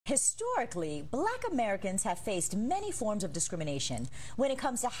Historically, Black Americans have faced many forms of discrimination when it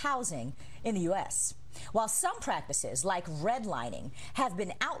comes to housing in the U.S. While some practices, like redlining, have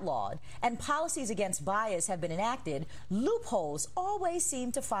been outlawed and policies against bias have been enacted, loopholes always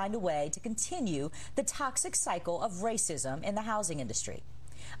seem to find a way to continue the toxic cycle of racism in the housing industry.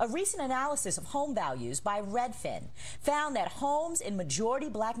 A recent analysis of home values by Redfin found that homes in majority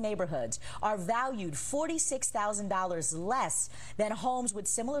Black neighborhoods are valued $46,000 less than homes with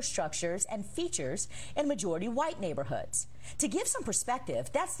similar structures and features in majority white neighborhoods. To give some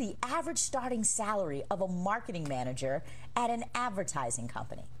perspective, that's the average starting salary of a marketing manager at an advertising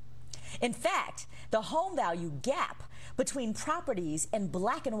company. In fact, the home value gap between properties in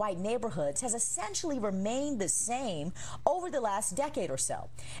Black and white neighborhoods has essentially remained the same over the last decade or so.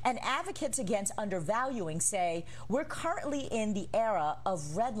 And advocates against undervaluing say we're currently in the era of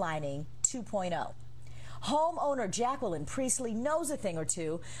redlining 2.0. Homeowner Jacqulyn Priestly knows a thing or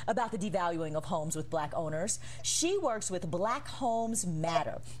two about the devaluing of homes with Black owners. She works with Black Homes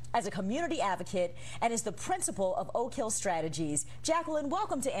Matter as a community advocate and is the principal of Oak Hill Strategies. Jacqulyn,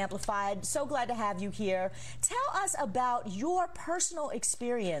 welcome to Amplified. So glad to have you here. Tell us about your personal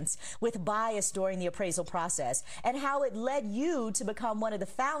experience with bias during the appraisal process and how it led you to become one of the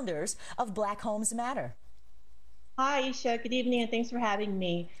founders of Black Homes Matter. Hi, Aisha. Good evening, and thanks for having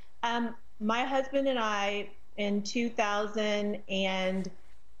me. My husband and I, in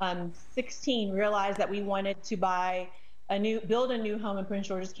 2016, realized that we wanted to build a new home in Prince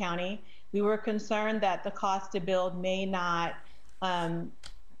George's County. We were concerned that the cost to build may not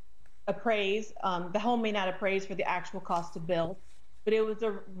appraise, the home may not appraise for the actual cost to build, but it was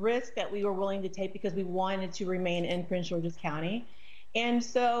a risk that we were willing to take because we wanted to remain in Prince George's County. And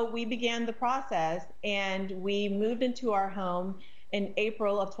so we began the process, and we moved into our home in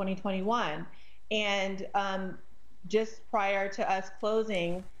April of 2021. And just prior to us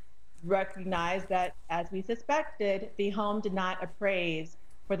closing, recognized that, as we suspected, the home did not appraise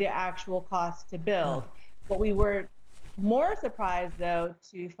for the actual cost to build. What we were more surprised, though,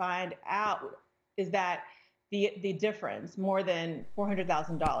 to find out is that the difference, more than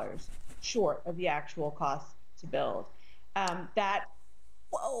 $400,000 short of the actual cost to build. That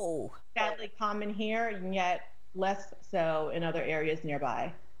sadly common here, and yet less so in other areas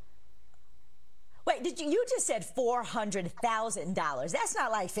nearby. Wait, you just said $400,000. That's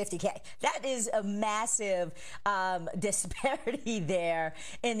not like 50K. That is a massive disparity there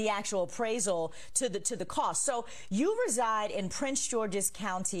in the actual appraisal to the cost. So you reside in Prince George's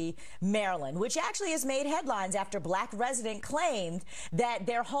County, Maryland, which actually has made headlines after Black resident claimed that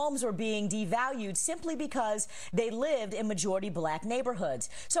their homes were being devalued simply because they lived in majority Black neighborhoods.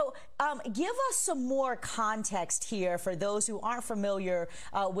 So give us some more context here for those who aren't familiar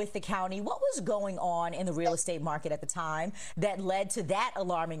with the county. What was going on in the real estate market at the time that led to that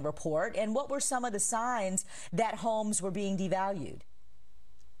alarming report, and what were some of the signs that homes were being devalued?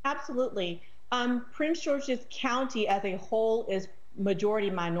 Absolutely. Prince George's County as a whole is majority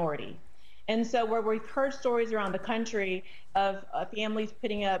minority. And so where we've heard stories around the country of families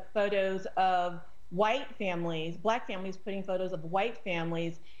putting up photos of white families, Black families putting photos of white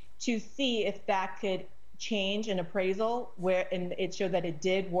families to see if that could change an appraisal, and it showed that it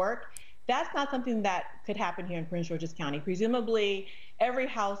did work. That's not something that could happen here in Prince George's County. Presumably, every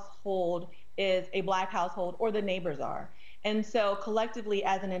household is a Black household, or the neighbors are. And so collectively,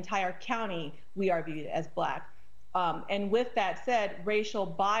 as an entire county, we are viewed as Black. And with that said, racial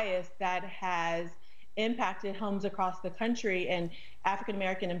bias that has impacted homes across the country and African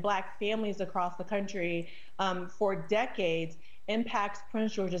American and Black families across the country for decades impacts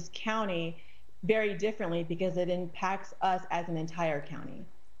Prince George's County very differently because it impacts us as an entire county.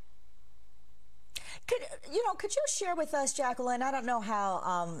 Could you share with us, Jacqulyn, I don't know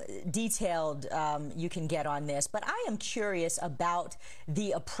how detailed you can get on this, but I am curious about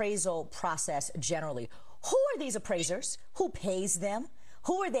the appraisal process generally. Who are these appraisers? Who pays them?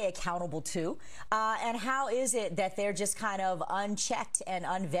 Who are they accountable to? And how is it that they're just kind of unchecked and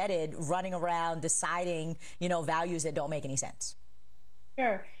unvetted, running around deciding, values that don't make any sense?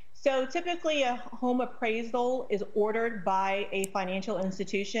 Sure. So typically a home appraisal is ordered by a financial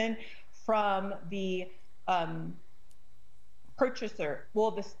institution from the purchaser.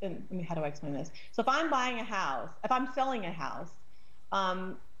 Well, how do I explain this? So if I'm buying a house, if I'm selling a house,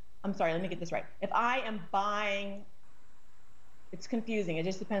 I'm sorry, let me get this right. If I am buying, it's confusing. It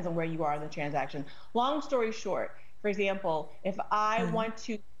just depends on where you are in the transaction. Long story short, for example, if I want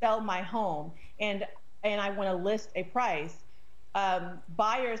to sell my home and I want to list a price,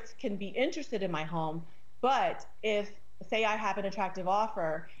 buyers can be interested in my home, but if, say, I have an attractive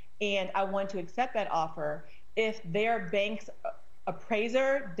offer and I want to accept that offer, if their bank's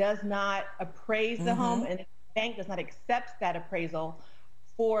appraiser does not appraise the home and the bank does not accept that appraisal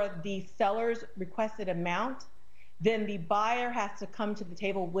for the seller's requested amount, then the buyer has to come to the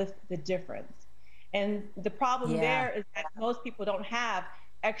table with the difference. And the problem there is that most people don't have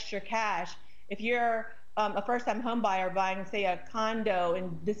extra cash. If you're a first-time home buyer buying, say, a condo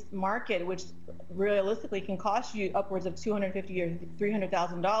in this market, which realistically can cost you upwards of $250,000 or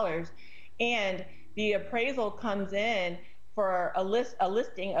 $300,000, and the appraisal comes in for a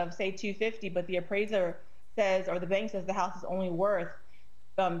listing of, say, $250,000, but the appraiser says, or the bank says, the house is only worth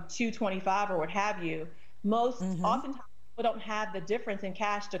 $225,000 or what have you. Oftentimes people don't have the difference in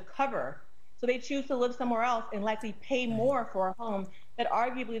cash to cover. So they choose to live somewhere else and likely pay more for a home that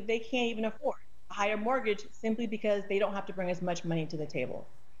arguably they can't even afford, a higher mortgage, simply because they don't have to bring as much money to the table.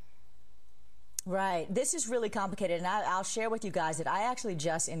 Right. This is really complicated, and I'll share with you guys that I actually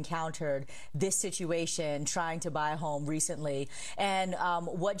just encountered this situation trying to buy a home recently. And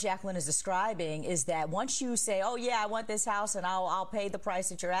what Jacquulyn is describing is that once you say, oh, yeah, I want this house and I'll pay the price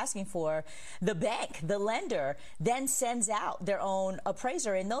that you're asking for, the bank, the lender, then sends out their own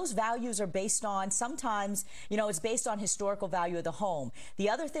appraiser. And those values are based on, sometimes, you know, it's based on historical value of the home.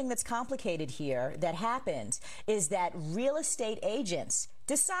 The other thing that's complicated here that happens is that real estate agents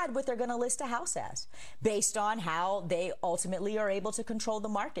decide what they're going to list a house as based on how they ultimately are able to control the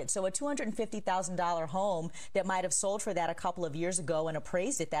market. So a $250,000 home that might have sold for that a couple of years ago and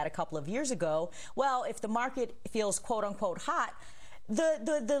appraised at that a couple of years ago, well, if the market feels quote unquote hot,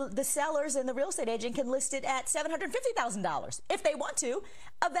 the sellers and the real estate agent can list it at $750,000 if they want to.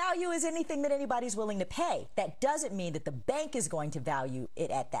 A value is anything that anybody's willing to pay. That doesn't mean that the bank is going to value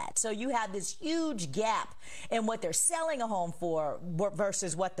it at that. So you have this huge gap in what they're selling a home for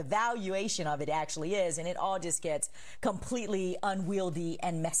versus what the valuation of it actually is, and it all just gets completely unwieldy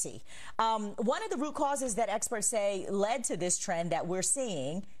and messy. One of the root causes that experts say led to this trend that we're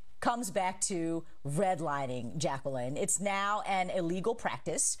seeing comes back to redlining, Jacquulyn. It's now an illegal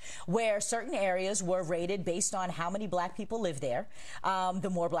practice where certain areas were rated based on how many black people live there. The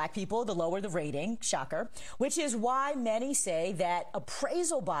more black people, the lower the rating, shocker, which is why many say that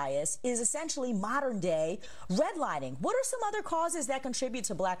appraisal bias is essentially modern day redlining. What are some other causes that contribute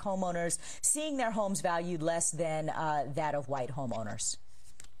to black homeowners seeing their homes valued less than that of white homeowners?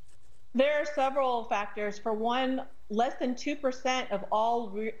 There are several factors. For one, less than 2% of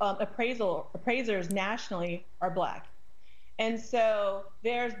all appraisers nationally are black. And so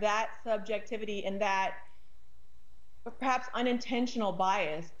there's that subjectivity and that perhaps unintentional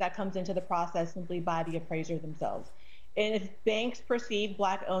bias that comes into the process simply by the appraiser themselves. And if banks perceive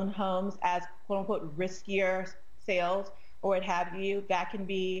black-owned homes as quote-unquote riskier sales or what have you, that can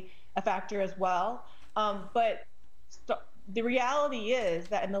be a factor as well. But the reality is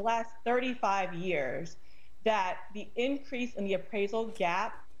that in the last 35 years, that the increase in the appraisal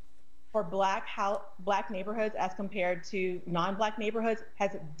gap for black neighborhoods as compared to non-black neighborhoods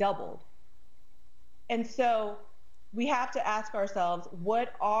has doubled. And so we have to ask ourselves,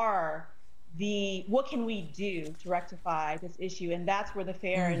 what can we do to rectify this issue? And that's where the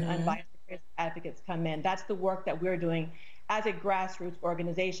fair and unbiased advocates come in. That's the work that we're doing as a grassroots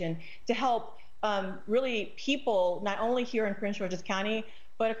organization to help really people, not only here in Prince George's County,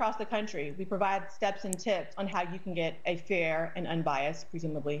 but across the country. We provide steps and tips on how you can get a fair and unbiased,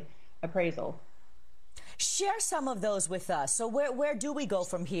 presumably, appraisal. Share some of those with us. So where do we go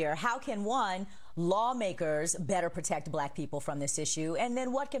from here? How can, one, lawmakers better protect black people from this issue? And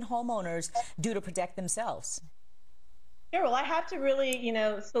then what can homeowners do to protect themselves? Sure. Well, I have to really,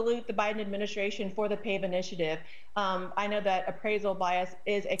 salute the Biden administration for the PAVE initiative. I know that appraisal bias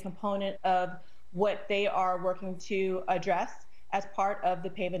is a component of what they are working to address as part of the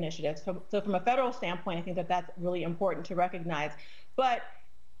PAVE initiative. So from a federal standpoint, I think that that's really important to recognize. But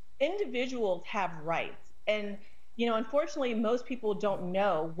individuals have rights. And, unfortunately, most people don't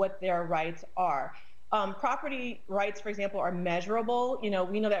know what their rights are. Property rights, for example, are measurable. We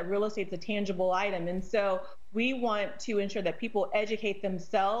know that real estate is a tangible item. And so we want to ensure that people educate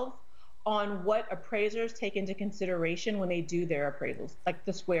themselves on what appraisers take into consideration when they do their appraisals, like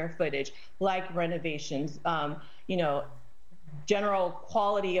the square footage, like renovations, general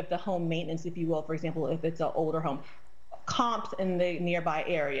quality of the home maintenance, if you will, for example, if it's an older home, comps in the nearby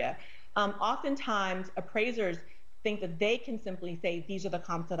area. Oftentimes, appraisers think that they can simply say, these are the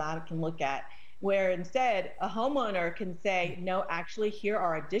comps that I can look at, where instead a homeowner can say, no, actually, here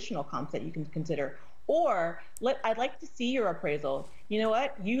are additional comps that you can consider. Or I'd like to see your appraisal. You know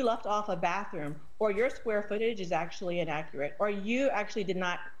what? You left off a bathroom, or your square footage is actually inaccurate, or you actually did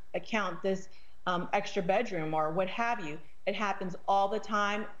not account this extra bedroom, or what have you. It happens all the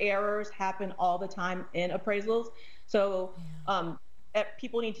time. Errors happen all the time in appraisals. So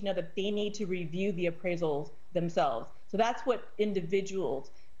people need to know that they need to review the appraisals themselves. So that's what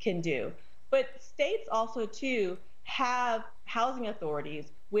individuals can do. But states also, too, have housing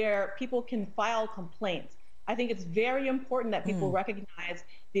authorities where people can file complaints. I think it's very important that people recognize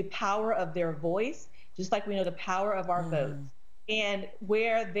the power of their voice, just like we know the power of our votes. And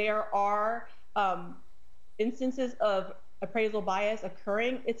where there are instances of appraisal bias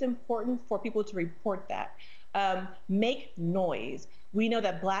occurring, it's important for people to report that. Make noise. We know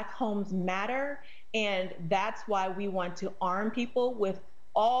that Black homes matter, and that's why we want to arm people with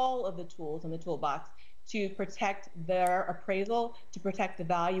all of the tools in the toolbox to protect their appraisal, to protect the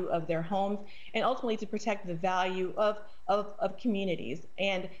value of their homes, and ultimately to protect the value of communities.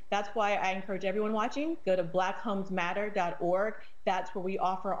 And that's why I encourage everyone watching, go to blackhomesmatter.org. That's where we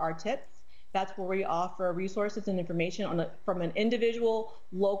offer our tips. That's where we offer resources and information from an individual,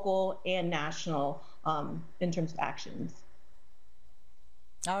 local, and national in terms of actions.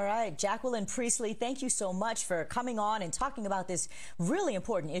 All right, Jacqulyn Priestly, thank you so much for coming on and talking about this really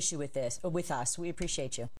important issue with us. We appreciate you.